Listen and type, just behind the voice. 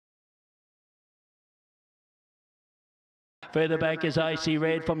Further back is Icy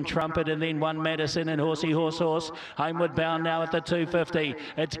Red from Trumpet, and then One Madison and Horsey Horse Horse. Homeward bound now at the 250.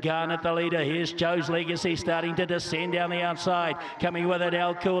 It's Garnet the leader. Here's Joe's Legacy starting to descend down the outside. Coming with it,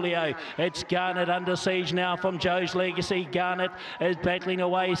 El Coolio. It's Garnet under siege now from Joe's Legacy. Garnet is battling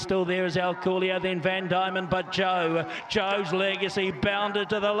away. Still there is El Coolio, then Van Diamond, but Joe's Legacy bounded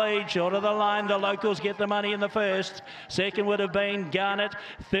to the lead. Short of the line, the locals get the money in the first. Second would have been Garnet.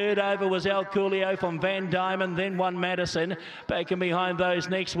 Third over was El Coolio from Van Diamond, then One Madison. Back and behind those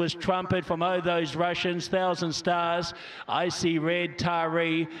next was Trumpet from Those Russians, Thousand Stars, Icy Red,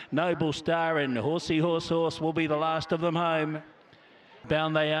 Tari, Noble Star, and Horsey Horse Horse will be the last of them home.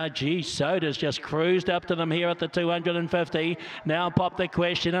 Bound they are. Gee, Soda's just cruised up to them here at the 250. Now popped the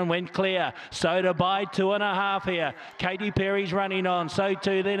question and went clear. Soda by 2.5 here. Katy Perry's running on. So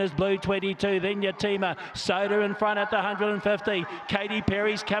too then is Blue 22. Then Yatima. Soda in front at the 150. Katy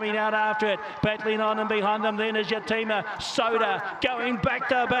Perry's coming out after it. Battling on and behind them then is Yatima. Soda going back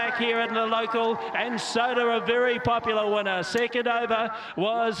to back here in the local. And Soda a very popular winner. Second over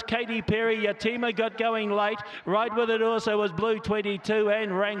was Katy Perry. Yatima got going late. Right with it also was Blue 22.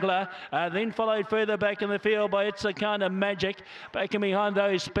 And Wrangler, then followed further back in the field by It's a Kind of Magic. Back and behind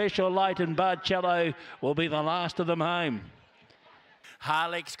those, Special Light and Barcello will be the last of them home.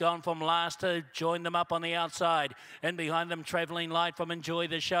 Harlequ's gone from last to join them up on the outside. And behind them, Travelling Light from Enjoy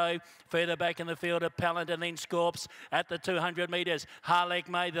the Show. Further back in the field, Appellant and then Scorps at the 200 metres. Harleq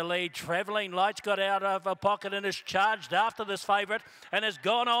made the lead. Travelling Light's got out of a pocket and is charged after this favourite and has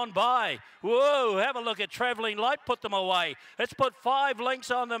gone on by. Whoa, have a look at Travelling Light, put them away. It's put 5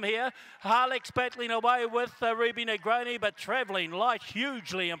 lengths on them here. Harlequ's battling away with Ruby Negroni, but Travelling Light,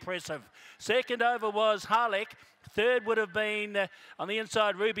 hugely impressive. Second over was Harleq. Third would have been on the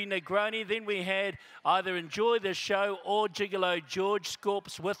inside Ruby Negroni. Then we had either Enjoy the Show or Gigolo George,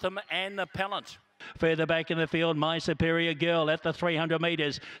 Scorps with them and Appellant. Further back in the field, My Superior Girl at the 300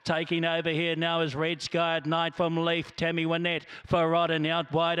 metres. Taking over here now is Red Sky at Night from Leaf. Tammy Wynette for Rodden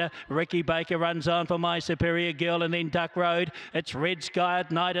out wider. Ricky Baker runs on for My Superior Girl, and then Duck Road. It's Red Sky at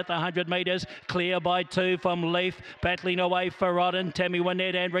Night at the 100 metres. Clear by 2 from Leaf. Battling away for Rodden, Tammy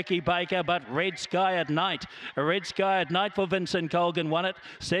Wynette and Ricky Baker, but Red Sky at Night. Red Sky at Night for Vincent Colgan won it.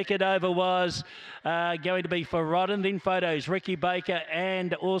 Second over was going to be for Rodden. Then photos, Ricky Baker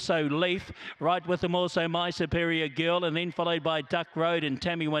and also Leaf. Right with them also My Superior Girl, and then followed by Duck Road and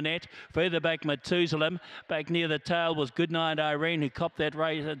Tammy Wynette. Further back, Methuselah. Back near the tail was Goodnight Irene, who copped that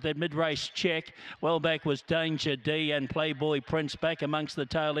race, that mid-race check. Well back was Danger D and Playboy Prince back amongst the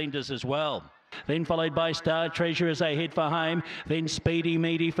tail enders as well. Then followed by Star Treasure as they head for home. Then Speedy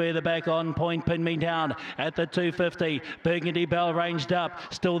Meaty further back on point, Pin Me Down at the 250. Burgundy Bell ranged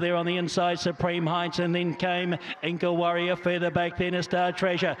up. Still there on the inside, Supreme Heights. And then came Inca Warrior further back then as Star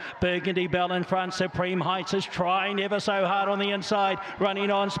Treasure. Burgundy Bell in front. Supreme Heights is trying ever so hard on the inside. Running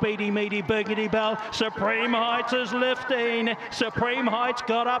on Speedy Meaty, Burgundy Bell. Supreme Heights is lifting. Supreme Heights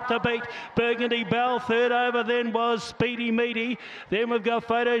got up to beat Burgundy Bell. Third over then was Speedy Meaty. Then we've got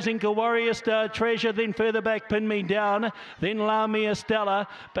photos, Inca Warrior, Star Treasure, then further back Pin Me Down, then La Mia Stella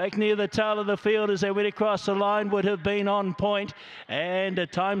back near the tail of the field as they went across the line would have been on point, and A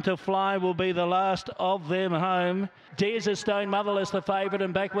Time to Fly will be the last of them home. Desert Stone Motherless the favourite,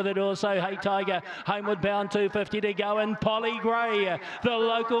 and back with it also Hey Tiger. Homeward bound 250 to go, and Polly Gray, the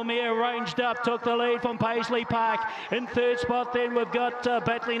local mare, ranged up, took the lead from Paisley Park. In third spot then we've got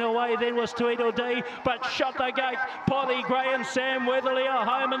battling away then was Tweedledee, but shot the gate. Polly Gray and Sam Weatherly are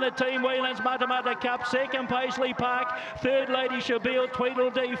home in the Team Whelan's Matamata Cup. Second Paisley Park, third Lady Shabeel,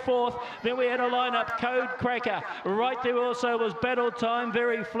 Tweedledee fourth. Then we had a lineup, Code Cracker. Right there also was Battle Time,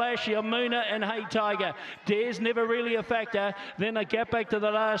 Very Flashy, Amuna and Hey Tiger. Dares never really a factor. Then a gap back to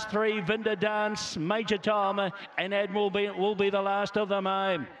the last 3, Vinda Dance, Major Tom and Admiral will be the last of them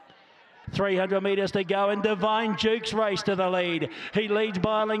home. 300 metres to go, and Divine Duke's race to the lead. He leads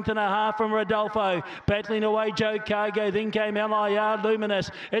by a length and a half from Rodolfo. Battling away Joe Cargo, then came LIR Luminous.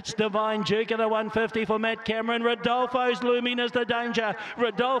 It's Divine Duke at the 150 for Matt Cameron. Rodolfo's looming as the danger.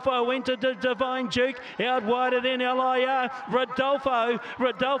 Rodolfo went to Divine Duke, out wider than LIR.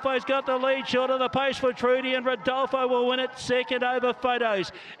 Rodolfo's got the lead, short of the post for Trudy, and Rodolfo will win it. Second over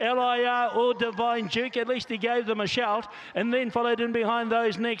photos, LIR or Divine Duke, at least he gave them a shout, and then followed in behind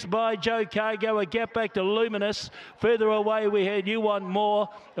those next by Joe Cargo, a gap back to Luminous. Further away we had You Want More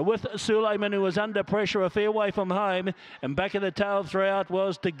with Suleiman, who was under pressure a fair way from home, and back of the tail throughout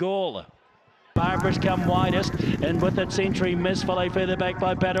was De Gaulle. Barbara's come widest, and with it Century Miss, followed further back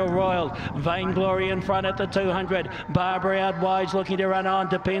by Battle Royal. Vainglory in front at the 200. Barbara out wide, looking to run on.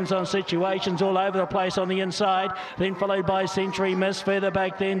 Depends on situations all over the place on the inside. Then followed by Century Miss, further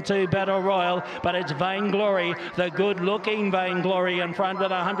back then to Battle Royal. But it's Vainglory, the good-looking Vainglory in front with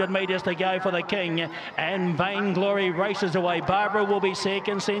 100 metres to go for the King. And Vainglory races away. Barbara will be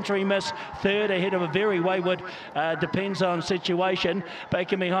second. Century Miss third, ahead of a very wayward, depends on situation.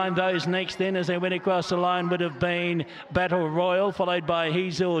 Back in behind those next then as they went across the line would have been Battle Royal, followed by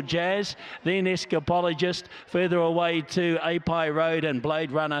Hezel Jazz, then Escapologist, further away to Apai Road, and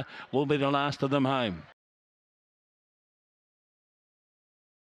Blade Runner will be the last of them home.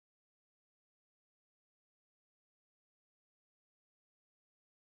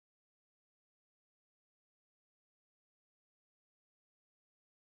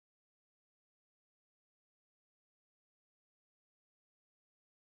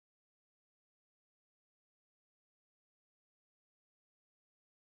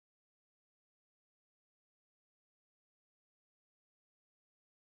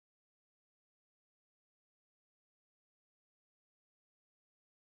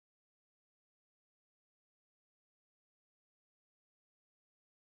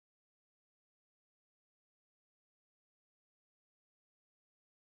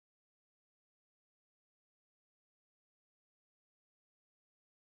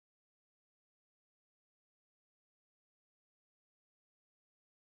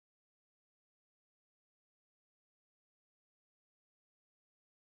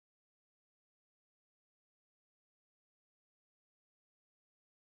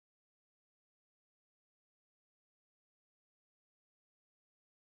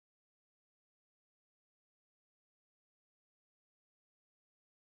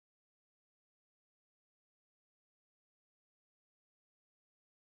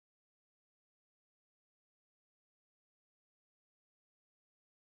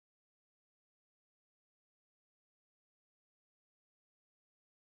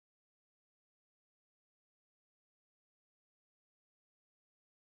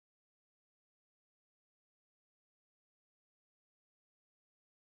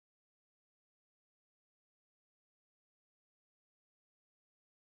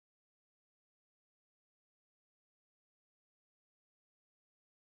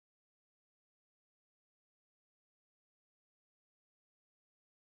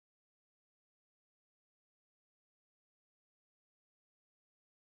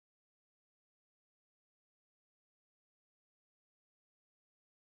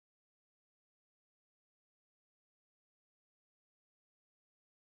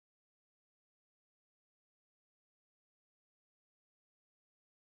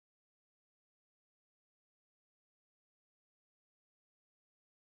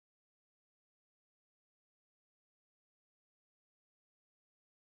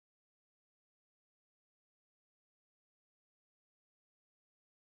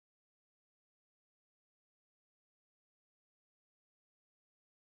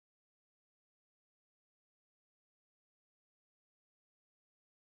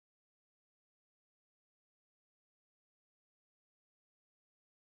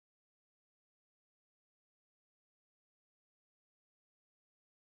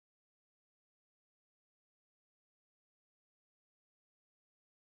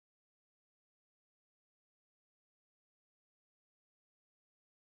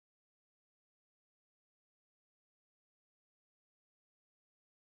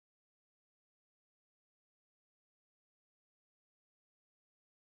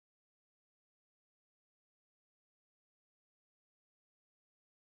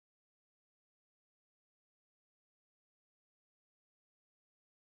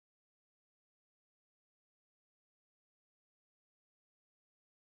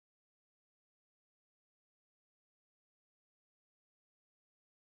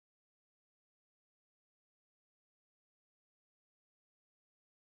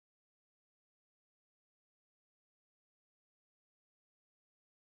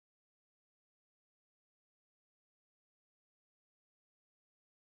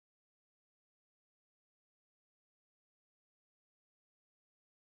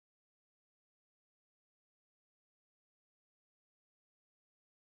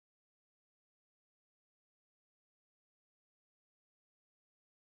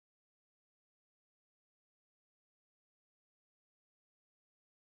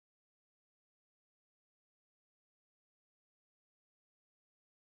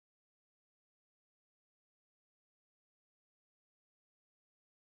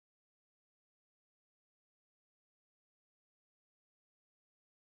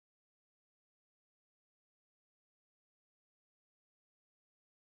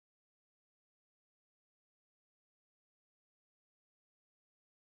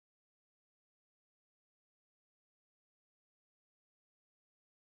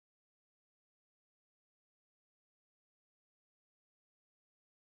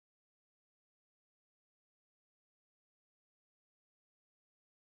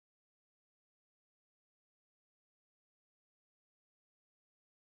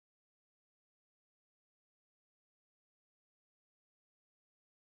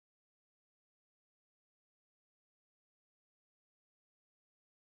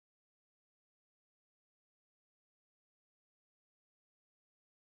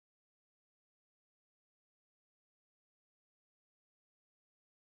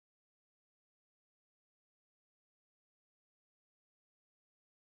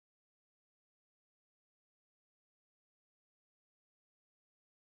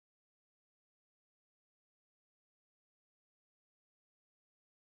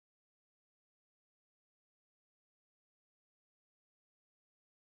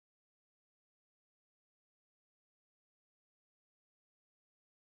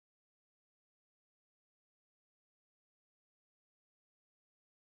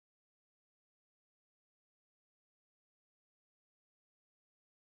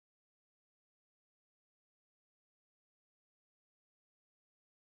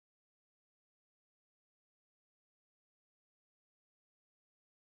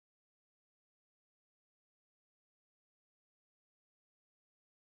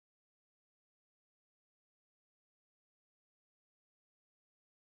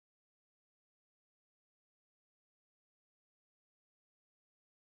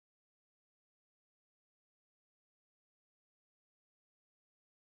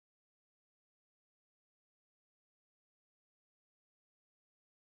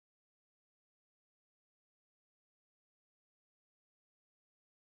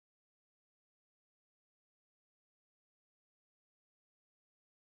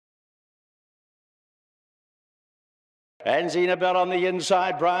 And Zenabel on the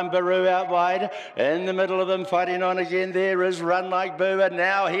inside, Brian Baru out wide. In the middle of them, fighting on again, there is Run Like Boo. And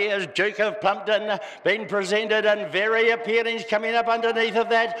now here's Duke of Plumpton being presented, and very appealing. He's coming up underneath of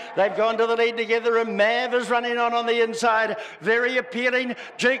that. They've gone to the lead together, and Mav is running on the inside. Very appealing.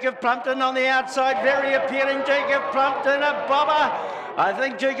 Duke of Plumpton on the outside. Very appealing. Duke of Plumpton, a bobber. I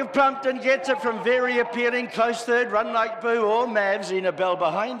think Duke of Plumpton gets it from very appealing. Close third, Run Like Boo or Mav Zenabel.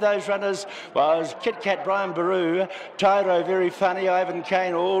 Behind those runners was Kit Kat, Brian Baru, Tyro, Very Funny, Ivan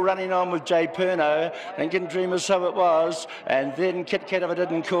Kane, all running on with Jay Perno. Lincoln Dreamer, So It Was. And then Kit Kat, If I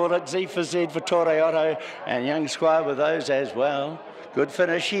Didn't Call It, Z for Z for Torre Otto, and Young Squire with those as well. Good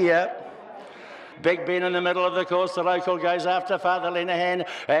finish here. Big Ben in the middle of the course. The local goes after Father Lenahan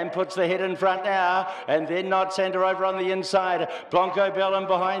and puts the head in front now, and then Nod Sander over on the inside. Blanco Bellum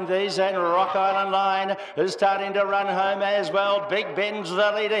behind these, and Rock Island Line is starting to run home as well. Big Ben's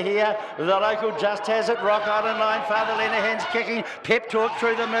the leader here. The local just has it. Rock Island Line. Father Lenahan's kicking. Pep Talk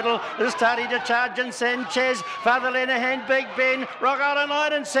through the middle is starting to charge, and Sanchez. Father Lenahan, Big Ben, Rock Island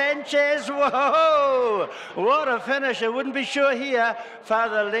Line, and Sanchez. Whoa! What a finish. I wouldn't be sure here.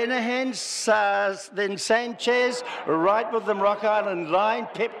 Father Lenahan, then Sanchez, right with them, Rock Island Line,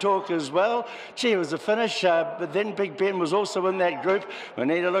 Pep Talk as well. Gee, it was a finish, but then Big Ben was also in that group. We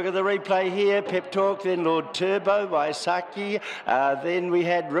need to look at the replay here. Pep Talk, then Lord Turbo, Waisaki. Then we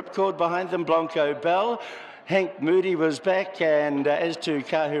had Ripcord behind them, Blanco Bell. Hank Moody was back, and as to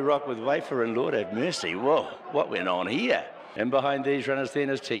Kahu Rock with Wafer and Lord Have Mercy. Whoa, what went on here? And behind these runners then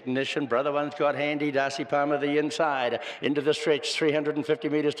is Technician. Brother One's got handy. Darcy Palmer the inside. Into the stretch. 350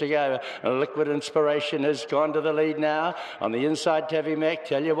 metres to go. Liquid Inspiration has gone to the lead now. On the inside, Tavi Mac.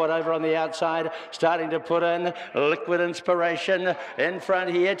 Tell you what, over on the outside, starting to put in Liquid Inspiration. In front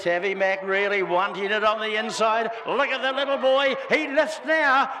here, Tavi Mac really wanting it on the inside. Look at the little boy. He lifts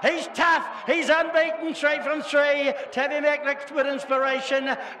now. He's tough. He's unbeaten. 3 from 3. Tavi Mac, Liquid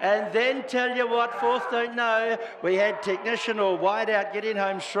Inspiration. And then tell you what, fourth don't know. We had Technician or wide out getting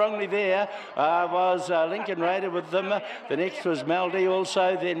home strongly there was Lincoln Raider with them. The next was Maldi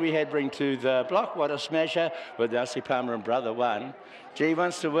also. Then we had Bring to the Block. What a smasher with Darcy Palmer and Brother One. G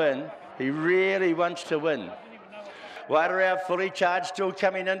wants to win. He really wants to win. Wider out, fully charged, still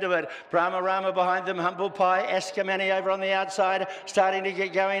coming into it. Brahma Rama behind them, Humble Pie, Eskamani over on the outside, starting to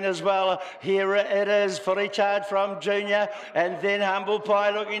get going as well. Here it is, fully charged from Junior, and then Humble Pie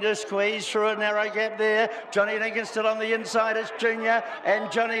looking to squeeze through a narrow gap there. Johnny Lincoln still on the inside, it's Junior, and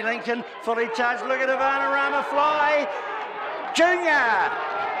Johnny Lincoln fully charged. Look at Ivana Rama fly.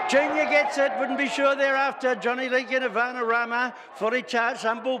 Junior gets it, wouldn't be sure thereafter. Johnny Lincoln, Ivana Rama, fully charged,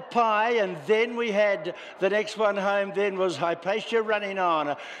 Humble Pie, and then we had the next one home then was Hypatia running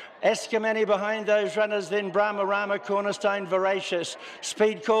on. Eskamani behind those runners, then Brahma Rama, Cornerstone, Voracious.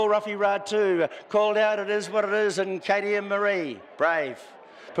 Speed Call, Ruffy Ratu, called out, It Is What It Is, and Katie and Marie, Brave.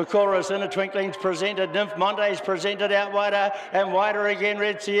 Pacora's in a twinkling's presented, Nymph Monte's presented out wider, and wider again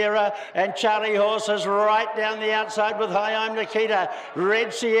Red Sierra, and Charlie Horse is right down the outside with Hi I'm Nikita.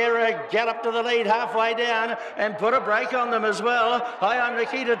 Red Sierra galloped to the lead halfway down and put a break on them as well. Hi I'm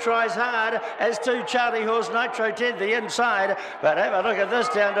Nikita tries hard, as to Charlie Horse, Nitro Ted the inside, but have a look at this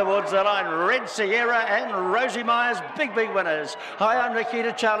down towards the line. Red Sierra and Rosie Myers, big winners. Hi I'm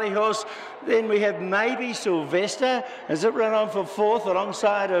Nikita, Charlie Horse. Then we have maybe Sylvester, as it ran on for fourth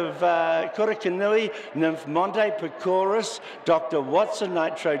alongside of Kurakanui, Nymph Monte, Pacoris, Dr. Watson,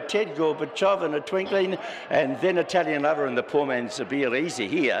 Nitro Ted, Gorbachev in a twinkling, and then Italian Lover and the poor man's Sabir Easy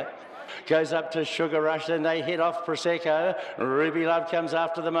here. Goes up to Sugar Rush, then they head off Prosecco. Ruby Love comes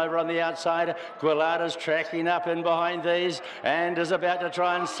after them over on the outside. Guillarda's tracking up in behind these and is about to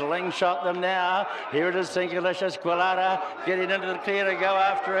try and slingshot them now. Here it is, Tinkalicious. Guillarda getting into the clear to go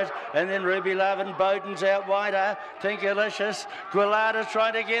after it. And then Ruby Love and Bowden's out wider. Tinkalicious. Guillarda's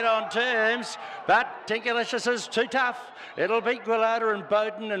trying to get on terms, but Tinkalicious is too tough. It'll beat Guillarda and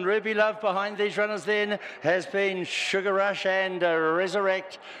Bowden, and Ruby Love behind these runners then has been Sugar Rush and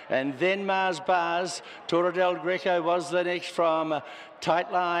Resurrect, and then Mars Bars. Torre del Greco was the next from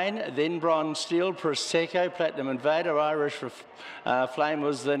Tight Line, then Bronze Steel, Prosecco, Platinum Invader, Irish Flame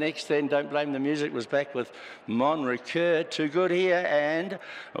was the next, then Don't Blame the Music was back with Mon Recur. Too good here, and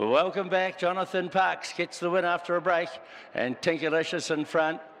welcome back. Jonathan Parks gets the win after a break, and Tinkalicious in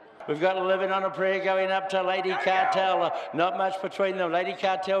front. We've got Living on a Prayer going up to Lady Cartel. Not much between them. Lady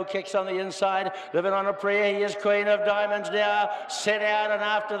Cartel kicks on the inside. Living on a Prayer. He is Queen of Diamonds now. Set out and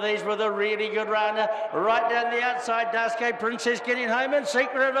after these with a really good run. Right down the outside, Daske Princess getting home and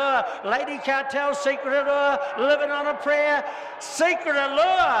Secret Allure. Lady Cartel, Secret Allure. Living on a Prayer. Secret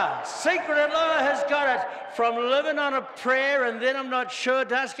Allure. Secret Allure has got it. from Living on a Prayer, and then I'm not sure,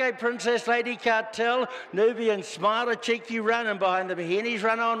 Duskgate Princess, Lady Cartel, Nubian Smile, a cheeky run, and behind them Henny's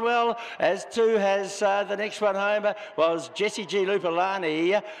run on well, as too has the next one home was Jessie G.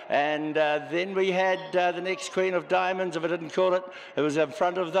 Lupalani, and then we had the next Queen of Diamonds, if I didn't call it, it was in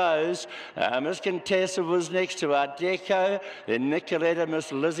front of those. Miss Contessa was next to Art Deco, then Nicoletta,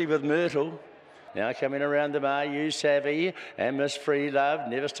 Miss Lizzie with Myrtle. Now coming around them Are You Savvy and Miss Free Love.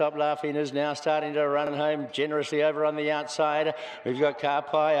 Never Stop Laughing is now starting to run home generously over on the outside. We've got Car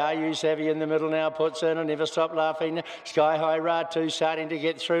Pie, Are You Savvy in the middle now, puts in and Never Stop Laughing. Sky High Ratu starting to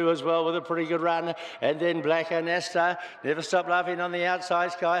get through as well with a pretty good run. And then Black Anesta, Never Stop Laughing on the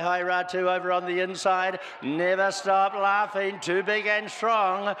outside. Sky High Ratu over on the inside. Never Stop Laughing, too big and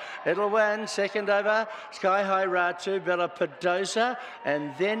strong. It'll win. Second over, Sky High Ratu, Bella Padosa.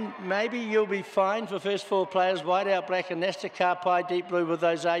 And then maybe you'll be fine for first four players. Wide out Black and Nesta, Car Pie, Deep Blue with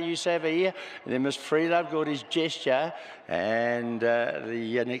those Are You Savvy. And then Miss Free Love, Gordy's Gesture. And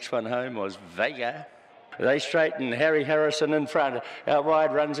the next one home was Vega. They straighten, Harry Harrison in front. Out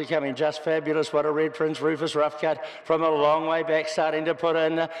wide, runs are coming, Just Fabulous, What a Red Prince, Rufus Rough Cut from a long way back starting to put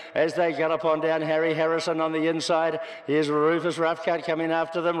in as they gallop on down. Harry Harrison on the inside. Here's Rufus Rough Cut coming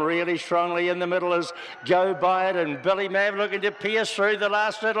after them really strongly. In the middle is Go By It and Billy Mav looking to pierce through the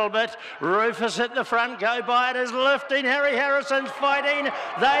last little bit. Rufus at the front, Go By It is lifting. Harry Harrison's fighting.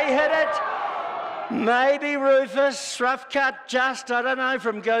 They hit it. Maybe Rufus, Rough Cut, just, I don't know,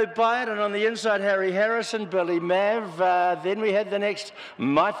 from Go By It, and on the inside Harry Harrison, Billy Mav. Then we had the next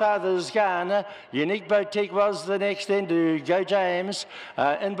My Father's Gun. Unique Boutique was the next, then to Go James.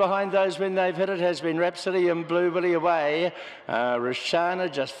 In behind those when they've hit it has been Rhapsody and Blue Willie Away. Roshana,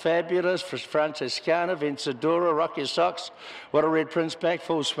 Just Fabulous, Francescana, Vencedora, Rock Your Socks. What a Red Prince back,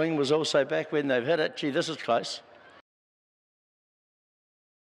 Full Swing was also back when they've hit it. Gee, this is close.